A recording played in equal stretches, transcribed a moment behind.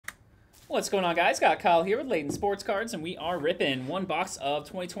What's going on, guys? Got Kyle here with Layton Sports Cards, and we are ripping one box of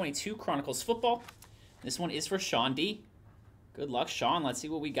 2022 Chronicles football. This one is for Shaun D. Good luck, Shaun. Let's see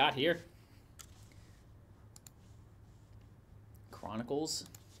what we got here. Chronicles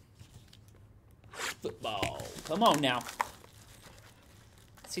football. Come on now.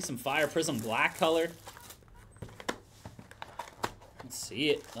 Let's see some Fire Prism black color. Let's see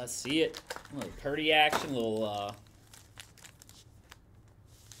it. Let's see it. A little Purdy action, a little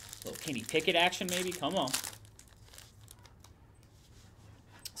Kenny Pickett action, maybe. Come on.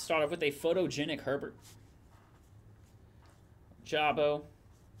 Start off with a photogenic Herbert. Jabo.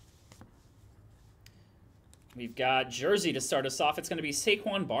 We've got jersey to start us off. It's going to be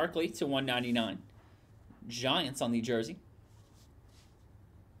Saquon Barkley to 199. Giants on the jersey.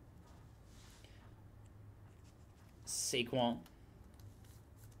 Saquon.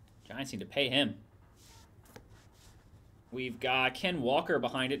 Giants need to pay him. We've got Ken Walker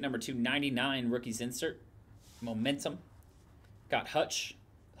behind it, number 299, rookies insert. Momentum. Got Hutch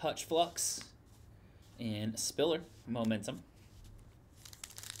Flux, and Spiller, momentum.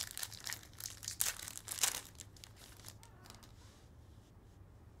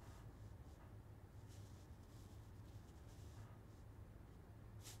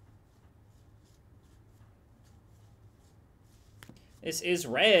 This is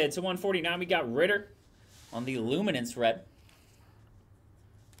red to 149. We got Ritter on the Luminance red.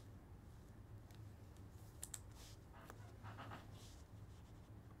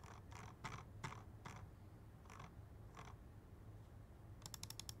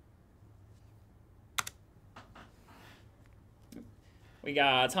 We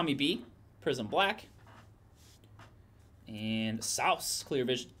got Tommy B, Prism Black. And Souse, Clear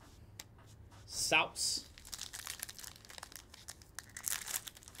Vision. Souse.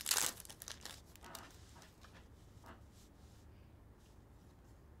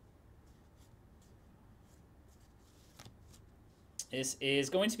 This is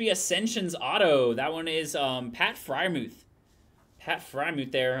going to be Ascension's Auto. That one is Pat Freiermuth. Pat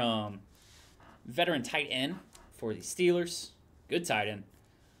Freiermuth there, veteran tight end for the Steelers. Good tight end.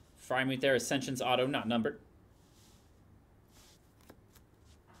 Freiermuth there, Ascension's Auto, not numbered.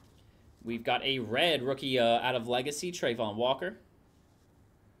 We've got a red rookie out of Legacy, Trayvon Walker.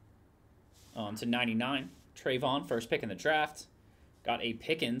 To 99. Trayvon, first pick in the draft. Got a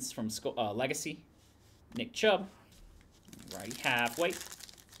Pickens from Legacy. Nick Chubb. Righty halfway.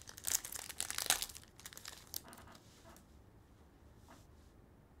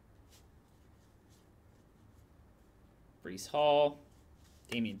 Brees Hall.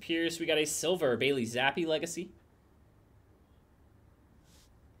 Damian Pierce. We got a silver Bailey Zappi Legacy.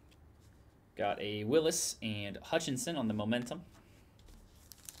 Got a Willis and Hutchinson on the momentum.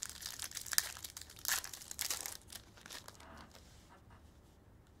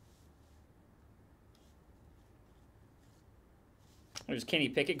 There's Kenny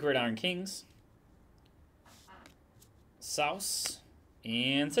Pickett, Gridiron Kings. Souse.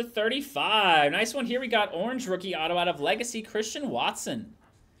 And to 35. Nice one here. We got orange rookie auto out of Legacy, Christian Watson.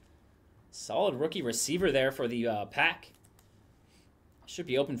 Solid rookie receiver there for the pack. Should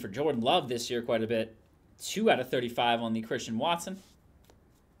be open for Jordan Love this year quite a bit. 2 out of 35 on the Christian Watson.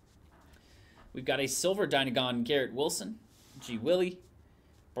 We've got a silver Dynagon Garrett Wilson. G. Willie.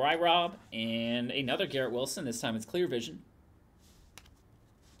 Bry Rob. And another Garrett Wilson. This time it's Clear Vision.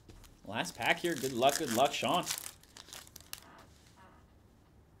 Last pack here. Good luck, Shaun.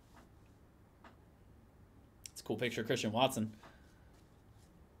 It's a cool picture of Christian Watson.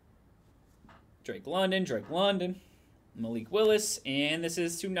 Drake London. Malik Willis. And this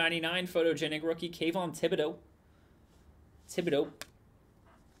is 299 photogenic rookie Kayvon Thibodeau.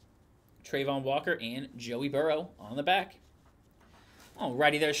 Trayvon Walker and Joey Burrow on the back.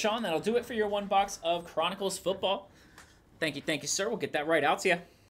 Alrighty there, Shaun. That'll do it for your one box of Chronicles football. Thank you, sir. We'll get that right out to you.